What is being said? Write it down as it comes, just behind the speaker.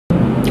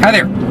Hi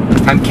there,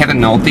 I'm Kevin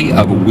Nolte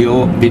of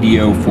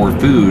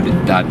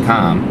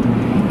willvideoforfood.com,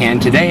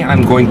 and today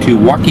I'm going to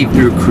walk you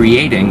through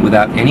creating,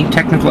 without any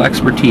technical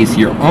expertise,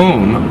 your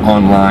own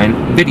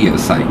online video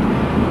site.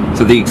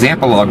 So the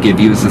example I'll give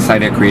you is the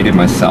site I created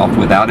myself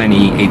without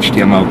any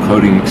HTML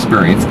coding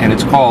experience, and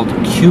it's called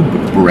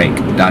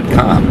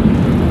cubebreak.com.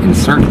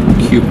 Insert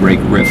cube break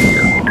riff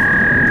here.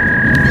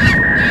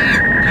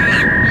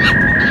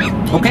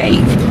 Okay,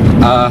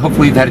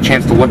 hopefully you've had a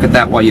chance to look at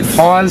that while you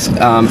paused.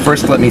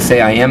 First, let me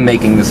say I am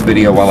making this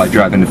video while I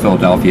drive into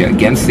Philadelphia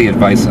against the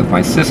advice of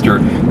my sister,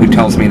 who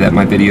tells me that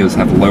my videos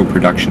have low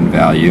production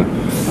value.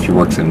 She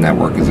works in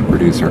network as a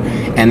producer.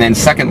 And then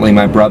secondly,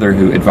 my brother,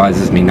 who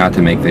advises me not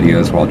to make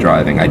videos while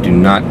driving. I do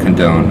not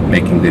condone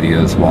making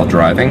videos while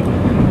driving.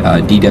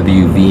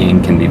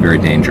 DWVing can be very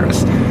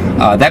dangerous.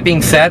 That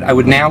being said, I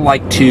would now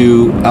like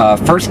to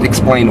first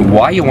explain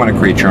why you want to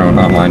create your own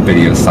online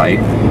video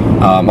site.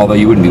 Although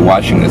you wouldn't be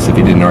watching this if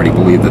you didn't already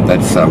believe that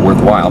that's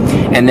worthwhile.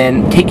 And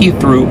then take you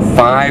through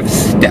 5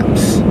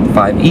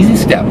 easy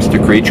steps to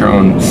create your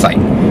own site.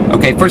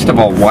 Okay, first of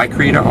all, why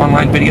create an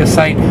online video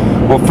site?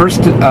 Well,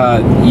 first,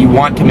 you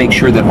want to make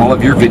sure that all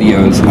of your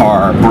videos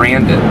are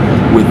branded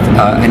with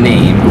a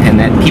name, and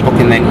that people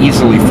can then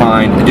easily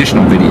find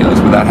additional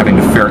videos without having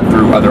to ferret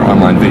through other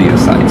online video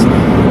sites.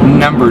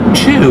 Number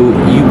 2,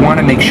 you want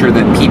to make sure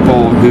that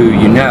people who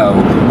you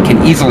know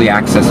can easily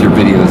access your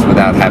videos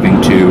without having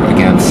to,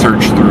 again,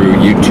 search through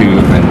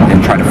YouTube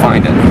and try to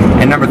find it.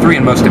 And number 3,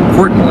 and most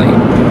importantly,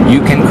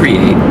 you can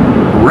create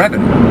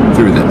revenue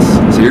through this.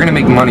 So you're going to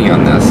make money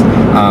on this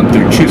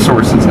through 2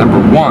 sources.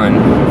 Number 1,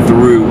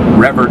 through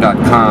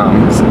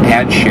Rever.com's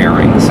ad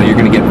sharing. So you're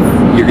going to get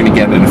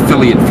an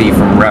affiliate fee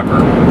from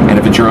Rever, and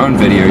if it's your own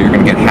video, you're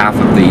going to get half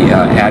of the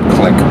ad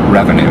click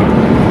revenue.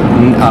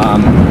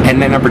 And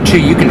then number 2,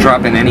 you can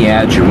drop in any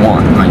ads you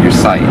want on your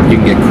site. You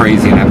can get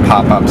crazy and have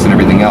pop-ups and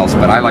everything else,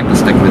 but I like to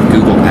stick with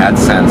Google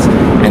AdSense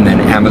and then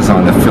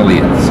Amazon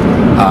affiliates.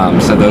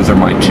 So those are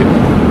my 2.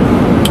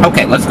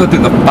 Okay, let's go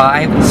through the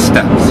 5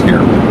 steps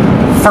here.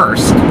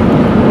 First,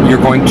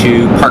 you're going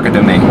to park a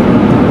domain,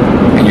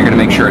 and you're going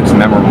to make sure it's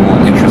memorable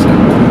and interesting.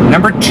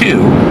 Number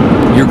 2,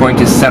 you're going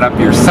to set up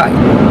your site.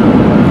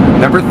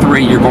 Number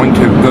 3, you're going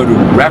to go to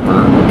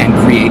Rever and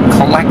create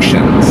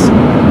collections.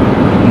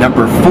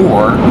 Number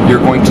 4, you're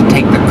going to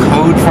take the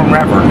code from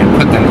Rever and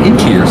put them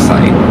into your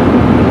site.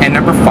 And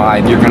number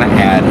 5, you're going to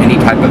add any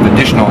type of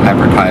additional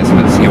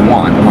advertisements you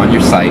want on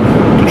your site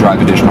to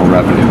drive additional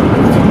revenue.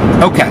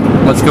 Okay,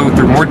 let's go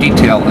through more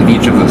detail of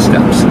each of those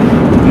steps.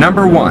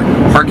 Number 1,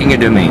 parking a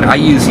domain. I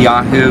use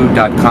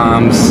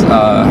Yahoo.com's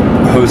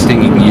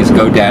hosting. You can use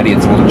GoDaddy,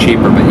 it's a little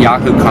cheaper, but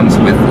Yahoo comes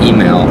with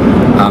email,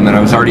 and I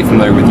was already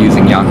familiar with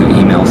using Yahoo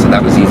email, so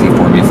that was easy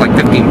for me. It's like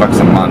 15 bucks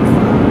a month.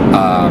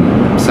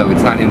 So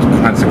it's not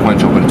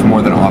inconsequential, but it's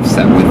more than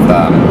offset with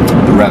the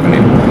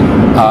revenue.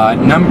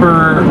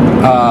 Number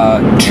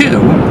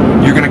 2,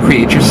 you're going to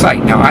create your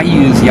site. Now, I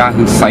use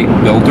Yahoo Site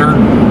Builder,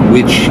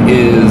 which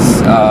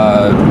is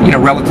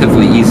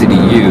relatively easy to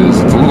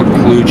use. It's a little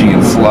kludgy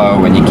and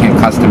slow, and you can't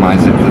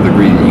customize it to the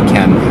degree that you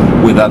can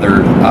with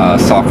other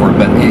software.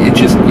 But it's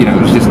just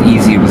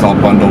easy. It was all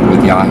bundled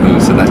with Yahoo,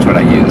 so that's what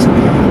I used.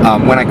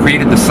 When I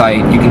created the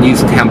site, you can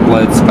use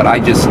templates, but I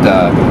just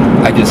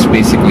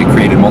basically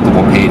created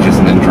multiple pages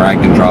and then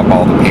dragged and dropped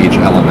all the page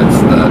elements,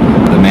 the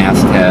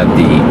masthead,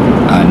 the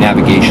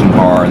navigation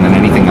bar, and then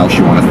anything else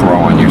you want to throw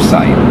on your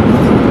site.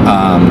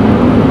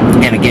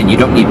 And again, you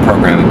don't need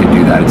programming to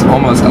do that. It's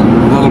almost a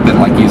little bit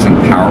like using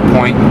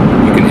PowerPoint.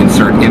 You can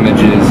insert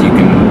images, you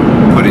can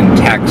put in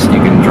text,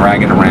 you can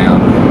drag it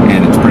around,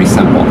 and it's pretty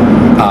simple.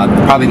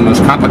 Probably the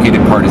most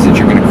complicated part is that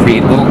you're going to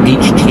create little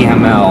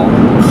HTML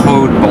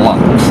code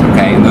blocks,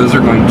 okay? And those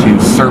are going to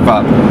serve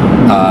up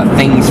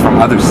things from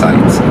other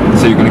sites.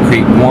 So you're going to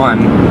create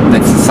one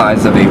that's the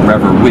size of a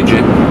Rever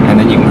widget, and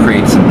then you can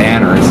create some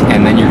banners,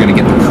 and then you're going to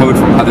get the code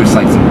from other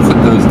sites and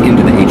put those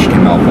into the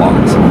HTML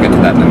blocks. We'll get to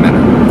that in a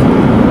minute.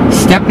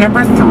 Step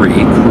number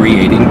 3,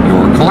 creating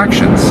your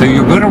collections. So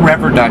you'll go to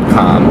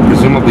Rever.com.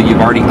 Presumably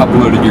you've already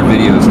uploaded your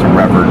videos to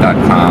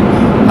Rever.com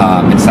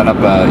and set up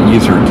a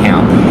user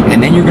account.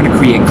 And then you're going to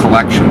create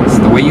collections.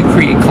 The way you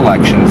create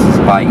collections is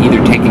by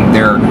either taking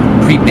their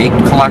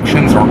pre-baked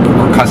collections or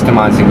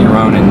customizing your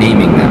own and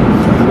naming them.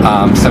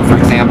 So for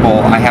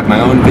example, I have my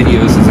own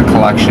videos as a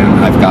collection.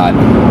 I've got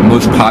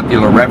most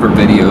popular Rever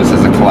videos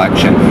as a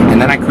collection.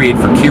 And then I create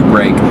for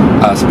CubeBreak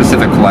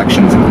specific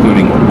collections,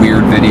 including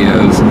weird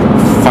videos,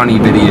 funny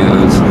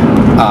videos,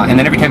 and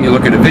then every time you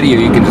look at a video,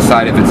 you can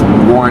decide if it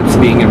warrants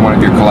being in one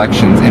of your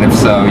collections, and if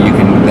so, you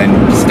can then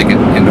stick it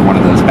into one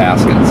of those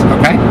baskets,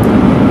 okay?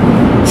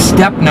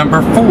 Step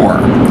number 4,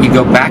 you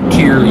go back to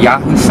your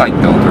Yahoo Site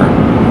Builder,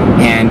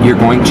 and you're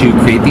going to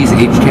create these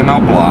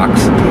HTML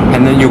blocks,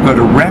 and then you'll go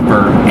to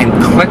Rever and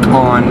click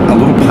on a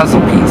little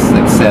puzzle piece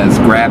that says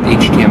grab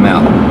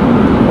HTML,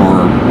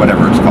 or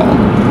whatever it's called.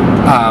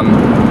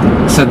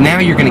 So now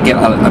you're going to get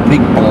a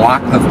big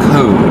block of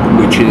code,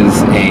 which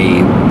is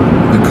the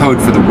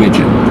code for the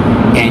widget.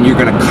 and you're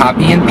going to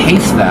copy and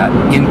paste that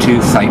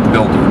into Site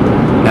Builder.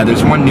 Now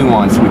there's one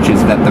nuance, which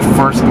is that the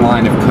first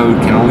line of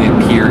code can only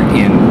appear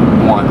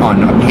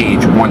on a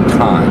page one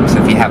time.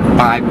 So if you have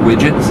 5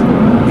 widgets,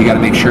 you got to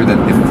make sure that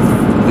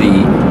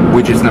the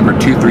widgets number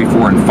 2, 3,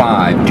 4, and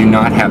 5 do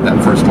not have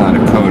that first line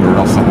of code, or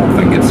else the whole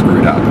thing gets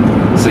screwed up.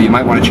 So you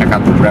might want to check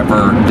out the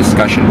Rever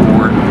discussion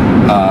board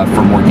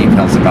for more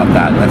details about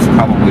that. That's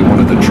probably one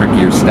of the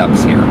trickier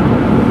steps here.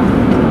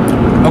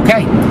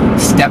 Okay,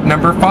 step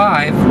number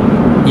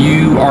 5,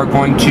 you are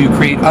going to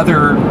create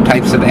other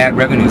types of ad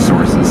revenue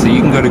sources. So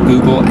you can go to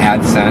Google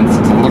AdSense.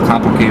 It's a little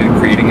complicated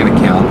creating an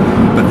account,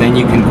 but then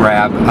you can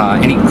grab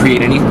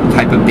create any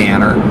type of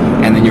banner,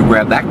 and then you'll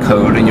grab that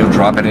code and you'll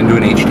drop it into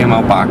an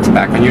HTML box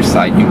back on your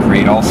site. You can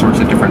create all sorts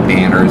of different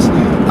banners.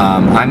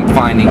 I'm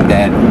finding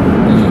that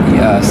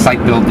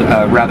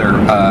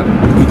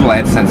Google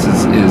AdSense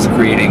is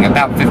creating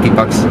about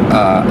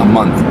 $50 a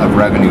month of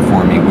revenue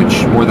for me,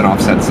 which more than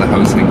offsets the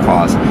hosting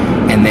cost.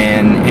 And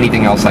then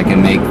anything else I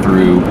can make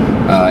through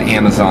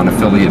Amazon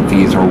affiliate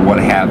fees or what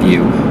have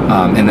you.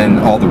 And then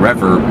all the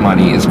Rever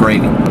money is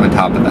gravy on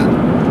top of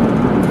that.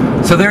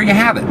 So there you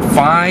have it,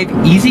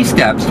 5 easy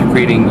steps to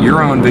creating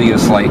your own video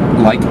site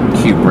like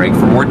CubeBreak.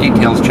 For more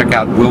details, check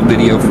out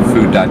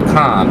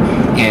willvideoforfood.com,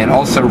 and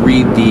also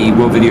read the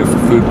Will Video for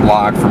Food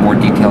blog for more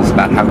details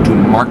about how to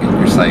market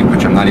your site,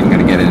 which I'm not even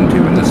going to get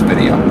into in this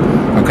video.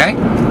 Okay?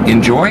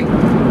 Enjoy.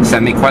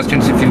 Send me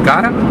questions if you've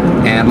got them,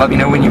 and let me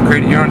know when you've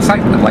created your own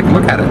site. I'd like to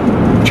look at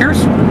it.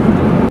 Cheers.